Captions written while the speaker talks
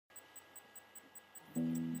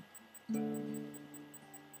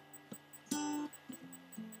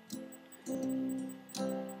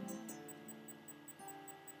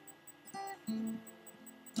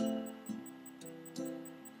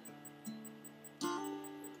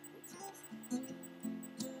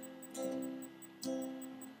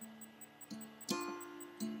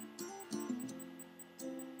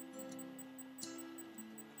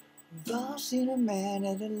I've seen a man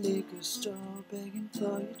at a liquor store begging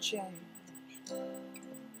for your change. The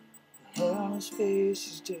hair on his face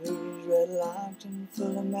is dirty, red-locked and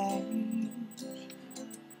full of mange.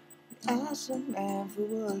 He asked the man for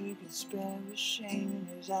what he could spare with shame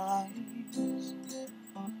in his eyes.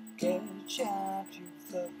 Get a job, you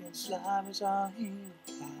fucking slob, is all he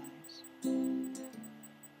replies.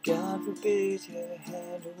 God forbid you ever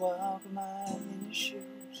had to walk a mile in your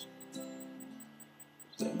shoes.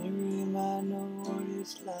 Then you really might know what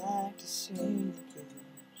it's like to sing the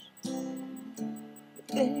blues. But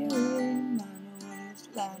then you really might know what it's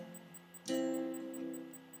like.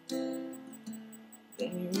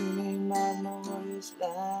 Then you really might know what it's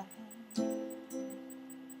like.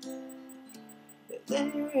 Then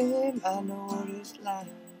you really might know what it's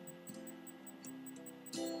like.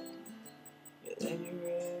 Then you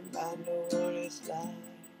really might know what it's like.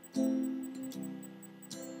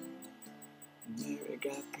 Mary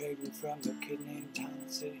got pregnant from a kid named Tom,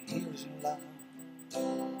 said he was in love.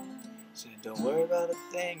 Said don't worry about a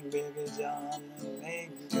thing, baby, it's all the man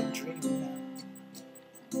you've been dreaming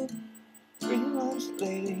of. 3 months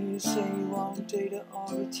later he said he won't date her or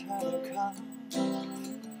return her call.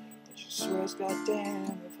 And she swears,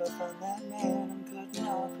 goddamn, if I find that man, I'm cutting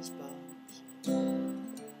off his balls.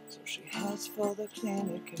 So she heads for the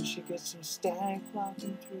clinic and she gets some static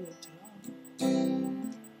walking through the door.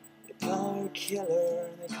 They call her a killer,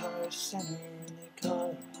 and they call her a sinner, and they call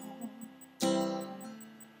her home.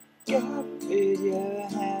 God forbid you ever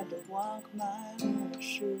had to walk a mile in her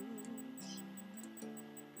shoes.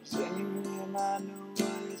 'Cause then you really might know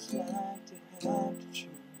what it's like to have to choose.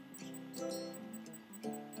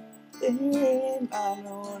 Then you really might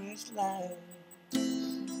know what it's like.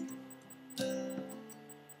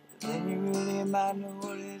 Then you really might know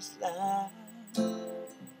what it's like.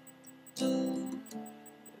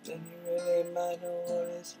 Then you really might know what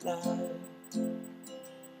it's like.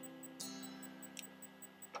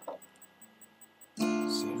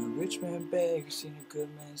 Seen a rich man beg, seen a good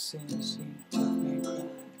man sin, seen a tough man cry.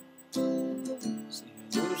 Seen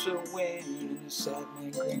a loser win and a sad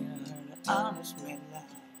man grin, I heard an honest man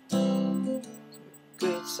lie. So the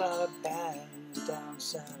good side of bad and the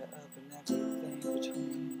downside of up and everything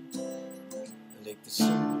between. Lick the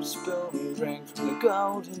silver spoon and drank from the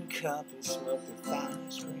golden cup and smoked the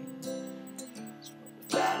finest green. Smoked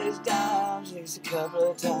the fattest dimes, at least a couple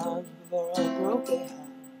of times before I broke it heart.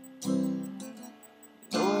 You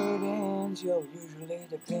know where it ends, yo, usually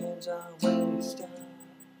depends on where you start.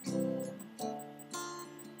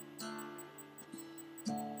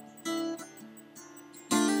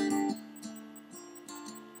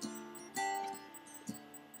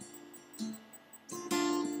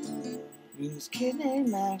 This kid named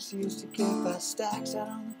Max he used to get 5 stacks out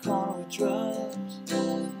on the corner with drugs. He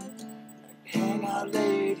liked to hang out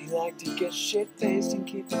late, he liked to get shit-faced and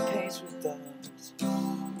keep the pace with thugs.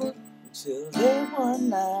 Until late one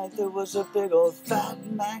night there was a big old fight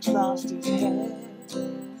and Max lost his head.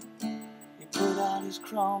 He pulled out his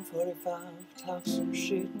chrome 45, talked some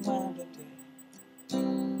shit and wound up dead.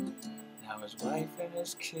 Now his wife and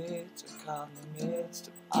his kids are caught in the midst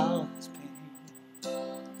of all this pain.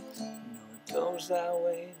 Goes that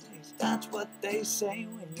way, at least that's what they say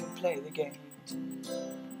when you play the game.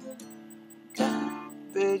 God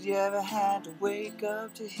forbid you ever had to wake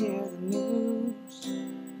up to hear the news.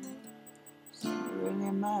 So you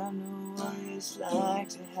really might know what it's like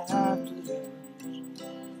to have to lose.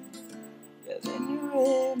 Yeah, then you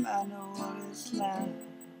really might know what it's like.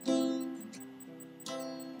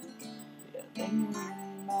 Yeah, then you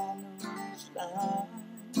really might know what it's like.